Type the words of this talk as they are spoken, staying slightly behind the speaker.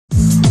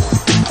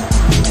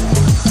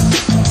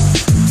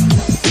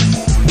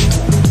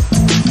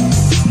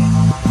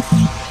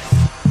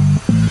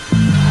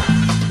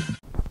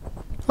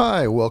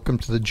Hi, welcome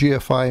to the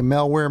GFI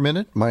Malware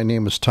Minute. My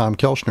name is Tom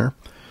Kelchner.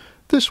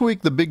 This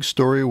week the big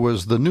story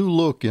was the new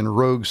look in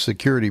Rogue's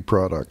security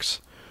products.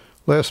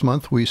 Last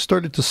month we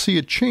started to see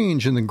a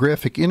change in the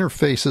graphic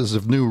interfaces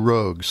of new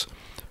Rogues.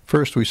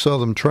 First we saw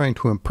them trying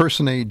to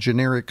impersonate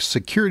generic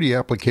security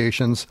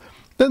applications,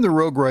 then the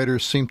Rogue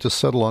writers seemed to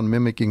settle on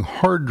mimicking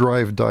hard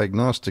drive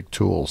diagnostic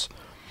tools.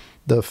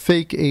 The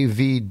fake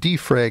AV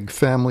defrag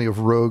family of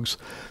Rogues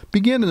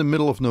began in the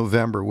middle of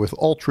November with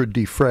Ultra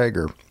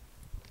Defragger.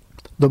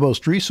 The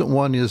most recent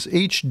one is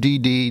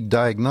HDD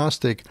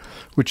Diagnostic,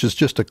 which is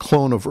just a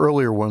clone of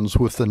earlier ones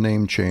with the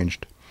name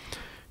changed.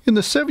 In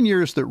the 7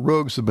 years that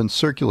Rogues have been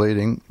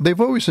circulating, they've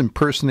always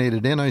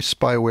impersonated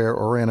anti-spyware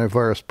or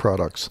antivirus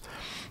products.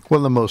 One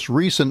of the most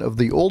recent of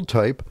the old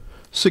type,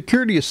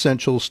 Security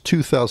Essentials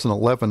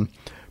 2011,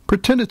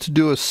 pretended to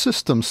do a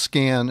system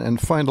scan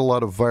and find a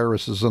lot of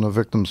viruses on a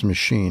victim's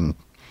machine.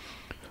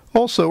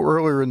 Also,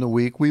 earlier in the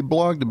week, we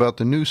blogged about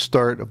the new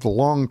start of the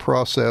long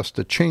process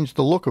to change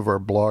the look of our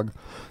blog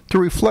to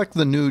reflect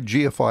the new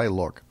GFI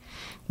look.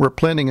 We're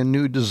planning a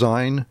new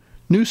design,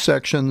 new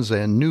sections,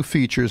 and new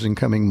features in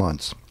coming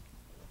months.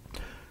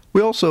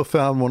 We also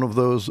found one of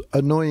those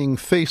annoying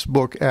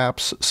Facebook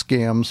apps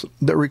scams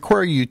that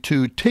require you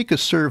to take a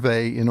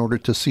survey in order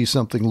to see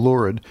something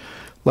lurid,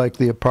 like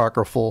the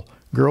apocryphal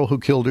girl who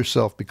killed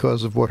herself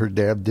because of what her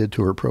dad did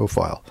to her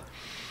profile.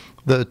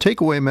 The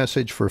takeaway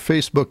message for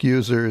Facebook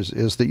users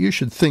is that you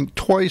should think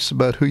twice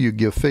about who you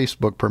give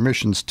Facebook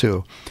permissions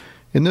to.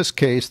 In this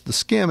case, the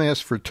scam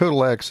asked for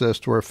total access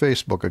to our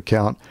Facebook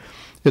account.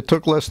 It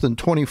took less than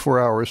 24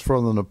 hours for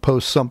them to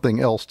post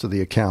something else to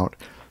the account.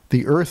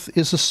 The Earth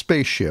is a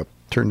spaceship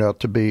turned out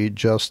to be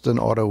just an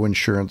auto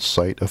insurance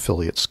site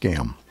affiliate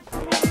scam.